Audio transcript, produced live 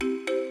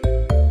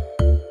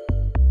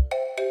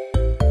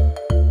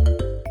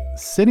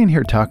Sitting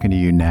here talking to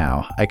you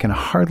now, I can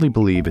hardly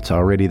believe it's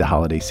already the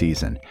holiday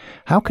season.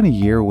 How can a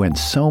year when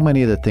so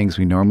many of the things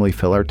we normally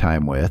fill our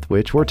time with,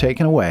 which were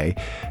taken away,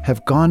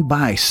 have gone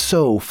by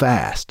so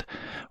fast?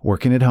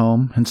 Working at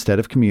home instead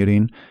of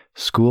commuting,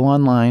 school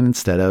online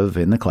instead of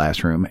in the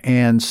classroom,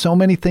 and so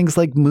many things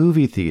like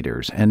movie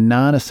theaters and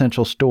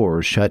non-essential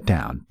stores shut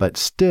down, but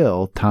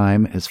still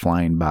time is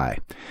flying by.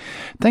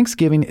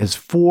 Thanksgiving is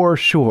for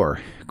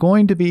sure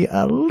going to be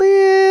a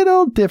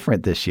little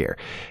different this year.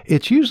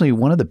 It's usually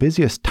one of the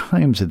busiest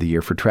times of the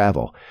year for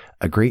travel,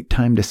 a great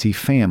time to see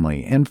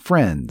family and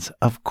friends,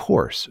 of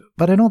course,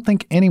 but I don't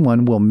think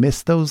anyone will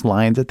miss those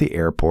lines at the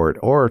airport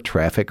or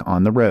traffic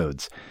on the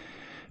roads.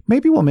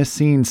 Maybe we'll miss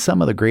seeing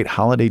some of the great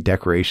holiday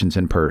decorations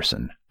in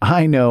person.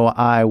 I know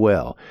I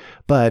will.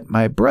 But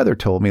my brother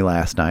told me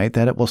last night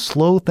that it will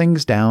slow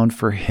things down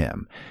for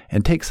him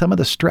and take some of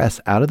the stress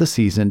out of the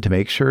season to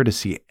make sure to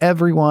see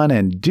everyone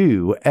and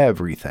do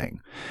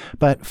everything.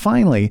 But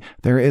finally,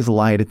 there is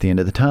light at the end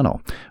of the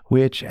tunnel,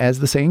 which, as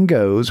the saying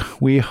goes,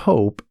 we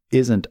hope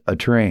isn't a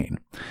train.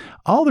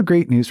 All the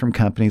great news from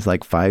companies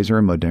like Pfizer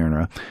and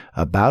Moderna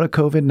about a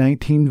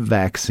COVID-19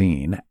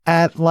 vaccine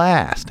at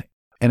last.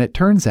 And it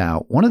turns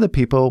out one of the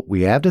people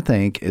we have to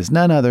thank is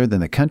none other than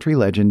the country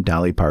legend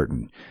Dolly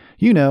Parton.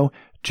 You know,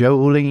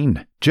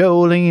 Jolene,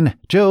 Jolene,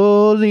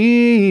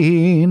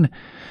 Jolene.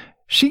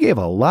 She gave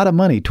a lot of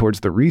money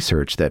towards the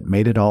research that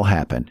made it all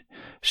happen.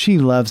 She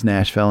loves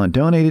Nashville and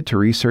donated to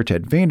research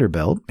at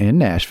Vanderbilt in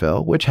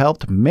Nashville, which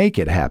helped make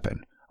it happen.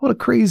 What a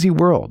crazy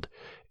world.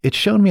 It's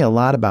shown me a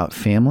lot about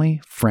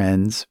family,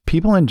 friends,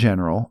 people in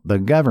general, the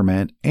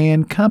government,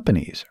 and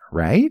companies,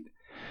 right?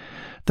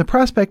 The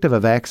prospect of a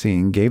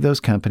vaccine gave those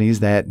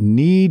companies that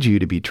need you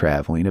to be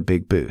traveling a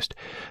big boost.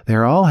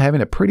 They're all having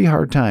a pretty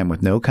hard time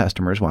with no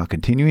customers while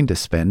continuing to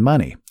spend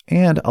money.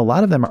 And a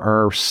lot of them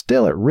are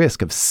still at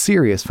risk of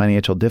serious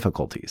financial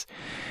difficulties.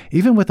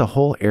 Even with the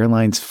whole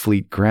airline's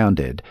fleet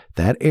grounded,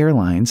 that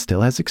airline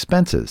still has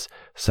expenses,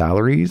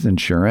 salaries,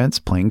 insurance,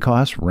 plane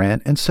costs,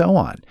 rent, and so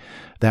on,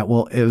 that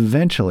will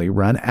eventually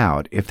run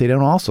out if they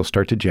don't also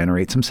start to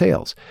generate some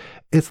sales.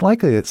 It's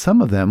likely that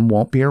some of them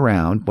won't be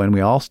around when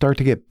we all start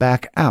to get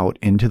back out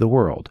into the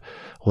world.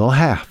 We'll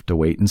have to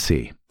wait and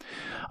see.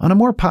 On a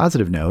more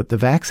positive note, the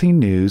vaccine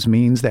news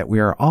means that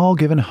we are all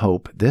given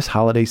hope this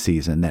holiday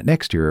season that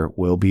next year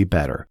will be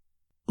better.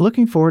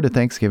 Looking forward to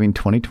Thanksgiving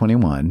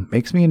 2021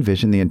 makes me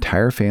envision the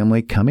entire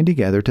family coming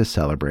together to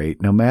celebrate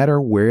no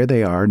matter where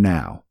they are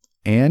now,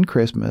 and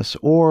Christmas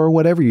or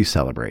whatever you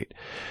celebrate.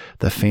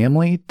 The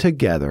family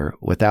together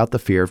without the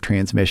fear of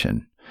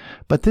transmission.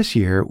 But this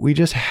year, we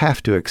just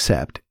have to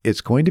accept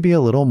it's going to be a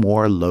little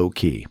more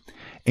low-key.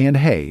 And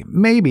hey,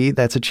 maybe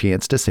that's a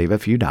chance to save a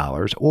few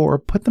dollars or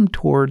put them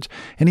towards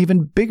an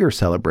even bigger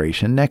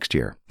celebration next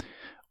year.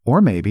 Or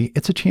maybe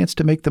it's a chance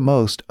to make the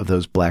most of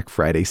those Black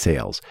Friday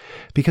sales,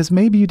 because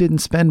maybe you didn't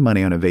spend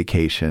money on a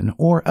vacation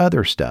or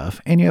other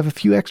stuff and you have a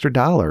few extra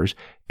dollars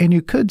and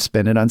you could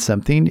spend it on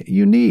something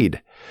you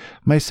need.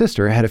 My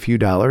sister had a few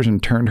dollars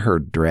and turned her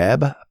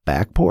drab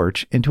back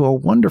porch into a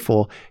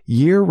wonderful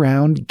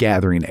year-round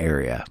gathering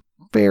area.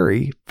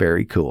 Very,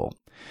 very cool.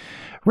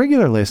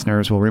 Regular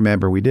listeners will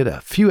remember we did a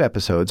few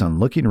episodes on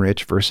looking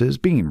rich versus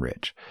being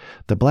rich.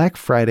 The Black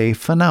Friday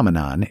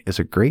phenomenon is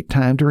a great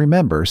time to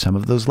remember some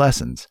of those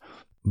lessons.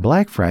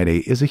 Black Friday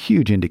is a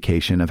huge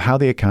indication of how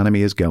the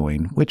economy is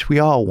going, which we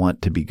all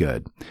want to be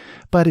good.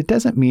 But it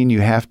doesn't mean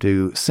you have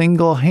to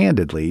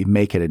single-handedly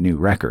make it a new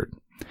record.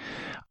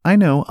 I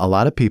know a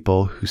lot of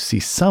people who see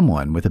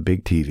someone with a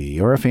big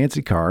TV or a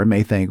fancy car and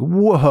may think,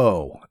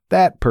 whoa,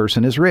 that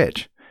person is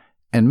rich.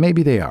 And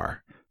maybe they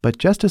are. But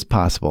just as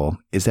possible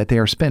is that they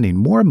are spending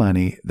more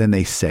money than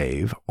they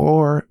save,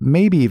 or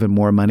maybe even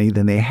more money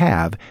than they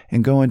have,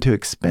 and go into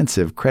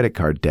expensive credit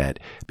card debt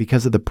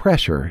because of the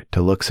pressure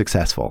to look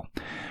successful.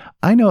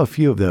 I know a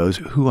few of those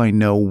who I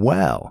know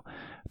well.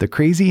 The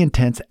crazy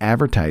intense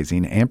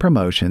advertising and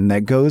promotion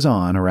that goes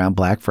on around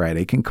Black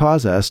Friday can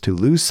cause us to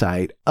lose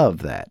sight of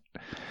that.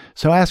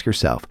 So ask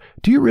yourself,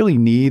 do you really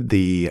need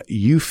the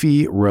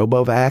Eufy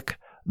RoboVac,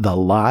 the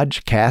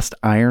Lodge cast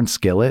iron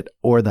skillet,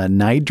 or the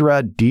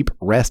Nidra deep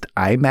rest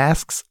eye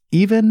masks,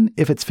 even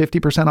if it's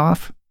 50%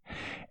 off?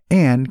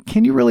 And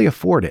can you really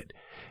afford it?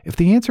 If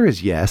the answer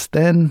is yes,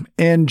 then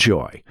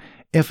enjoy.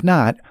 If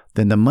not,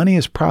 then the money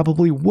is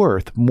probably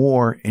worth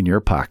more in your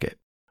pocket.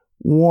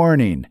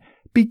 Warning,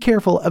 be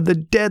careful of the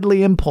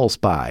deadly impulse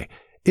buy.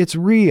 It's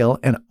real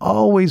and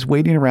always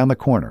waiting around the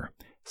corner.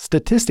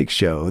 Statistics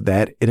show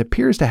that it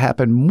appears to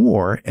happen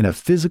more in a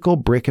physical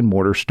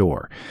brick-and-mortar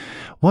store.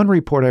 One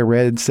report I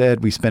read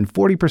said we spend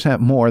 40%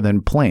 more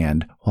than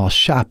planned while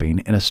shopping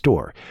in a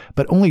store,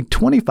 but only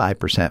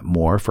 25%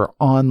 more for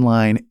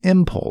online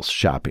impulse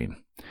shopping.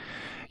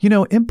 You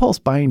know, impulse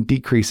buying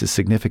decreases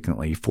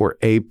significantly for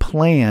a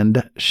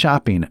planned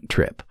shopping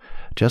trip.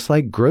 Just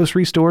like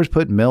grocery stores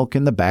put milk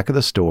in the back of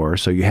the store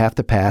so you have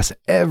to pass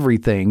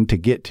everything to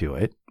get to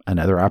it,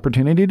 another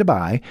opportunity to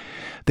buy,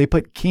 they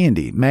put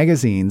candy,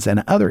 magazines,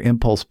 and other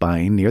impulse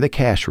buying near the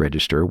cash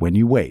register when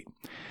you wait.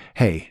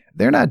 Hey,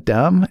 they're not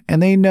dumb,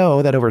 and they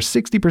know that over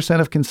 60%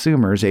 of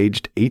consumers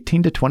aged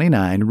 18 to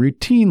 29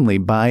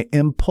 routinely buy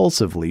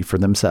impulsively for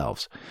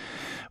themselves.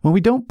 When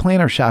we don't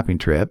plan our shopping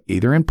trip,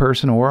 either in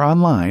person or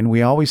online,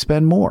 we always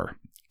spend more.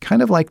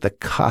 Kind of like the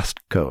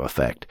Costco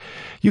effect.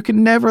 You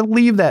can never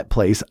leave that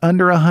place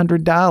under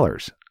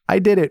 $100. I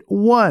did it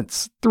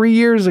once 3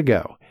 years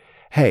ago.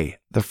 Hey,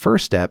 the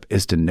first step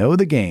is to know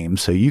the game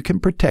so you can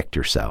protect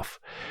yourself.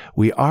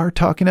 We are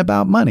talking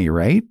about money,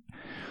 right?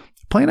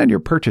 Plan on your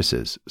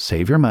purchases,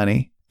 save your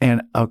money,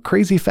 and a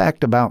crazy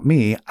fact about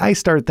me, I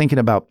started thinking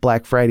about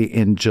Black Friday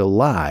in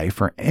July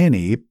for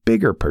any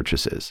bigger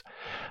purchases.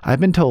 I've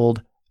been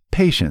told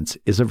patience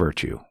is a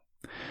virtue.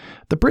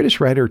 The British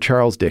writer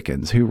Charles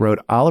Dickens, who wrote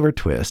Oliver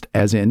Twist,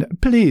 as in,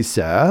 "Please,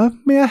 sir,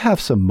 may I have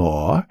some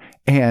more?"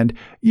 and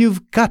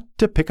 "You've got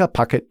to pick a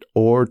pocket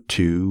or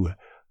two."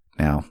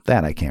 Now,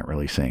 that I can't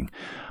really sing.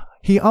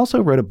 He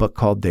also wrote a book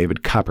called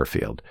David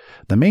Copperfield.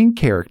 The main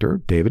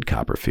character, David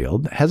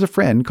Copperfield, has a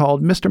friend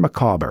called Mr.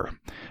 Micawber,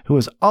 who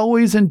is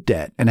always in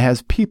debt and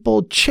has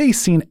people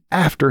chasing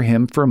after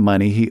him for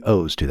money he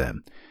owes to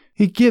them.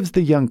 He gives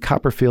the young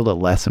Copperfield a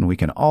lesson we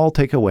can all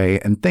take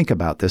away and think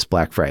about this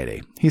Black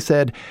Friday. He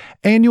said,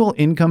 annual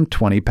income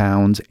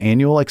 £20,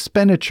 annual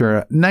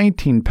expenditure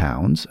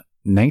 £19,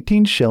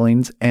 19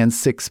 shillings and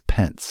 6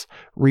 pence.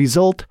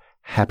 Result,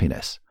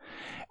 happiness.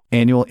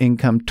 Annual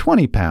income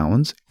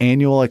 £20,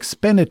 annual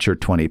expenditure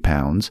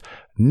 £20,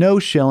 no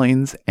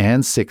shillings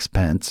and 6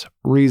 pence.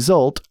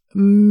 Result,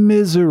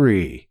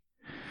 misery.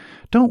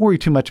 Don't worry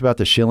too much about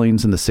the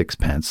shillings and the 6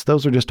 pence.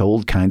 Those are just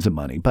old kinds of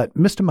money. But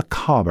Mr.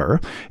 Micawber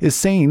is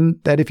saying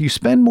that if you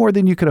spend more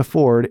than you can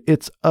afford,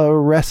 it's a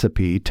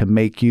recipe to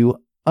make you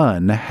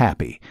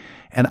unhappy.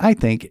 And I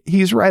think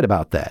he's right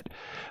about that.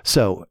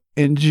 So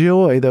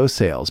enjoy those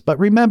sales. But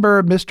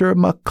remember Mr.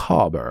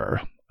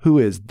 Micawber, who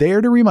is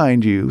there to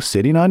remind you,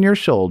 sitting on your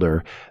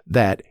shoulder,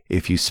 that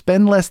if you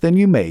spend less than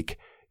you make,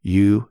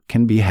 you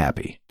can be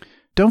happy.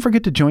 Don't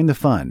forget to join the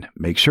fun.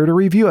 Make sure to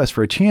review us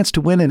for a chance to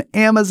win an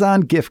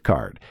Amazon gift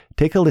card.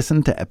 Take a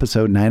listen to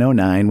episode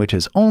 909, which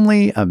is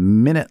only a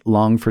minute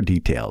long for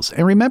details.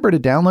 And remember to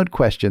download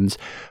questions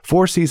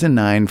for season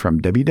 9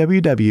 from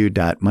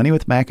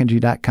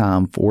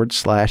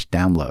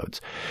www.moneywithmacandg.com/downloads.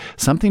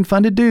 Something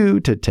fun to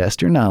do to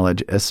test your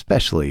knowledge,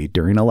 especially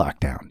during a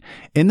lockdown.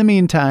 In the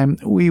meantime,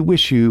 we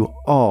wish you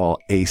all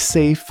a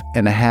safe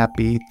and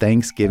happy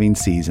Thanksgiving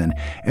season,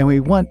 and we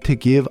want to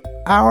give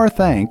our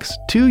thanks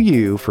to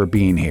you for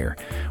being here.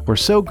 We're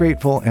so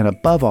grateful and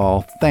above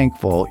all,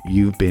 thankful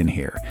you've been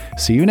here.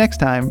 See you next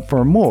time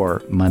for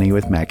more Money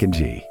with Mac and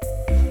G.